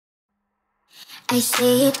I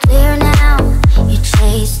see it clear now. You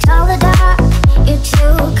chased all the dark, you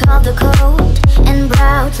took all the cold and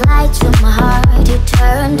brought light to my heart. You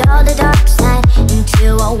turned all the dark side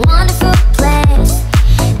into a wonderful place.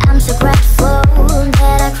 I'm so grateful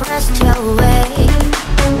that I crossed your way.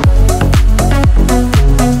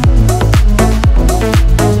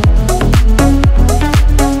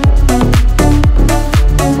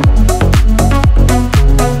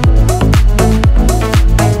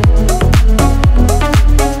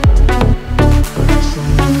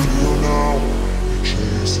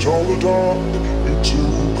 All the dark, you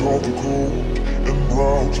took all the cold and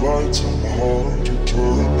brought light to my heart. You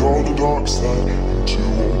turned all the dark side into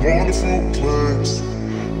a wonderful place.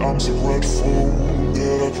 I'm so grateful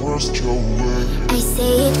that I crossed your way. I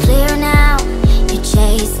see it clear now. You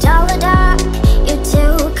chased all the dark, you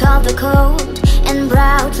took all the cold and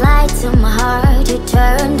brought light to my heart. You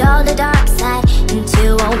turned all the dark side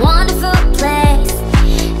into a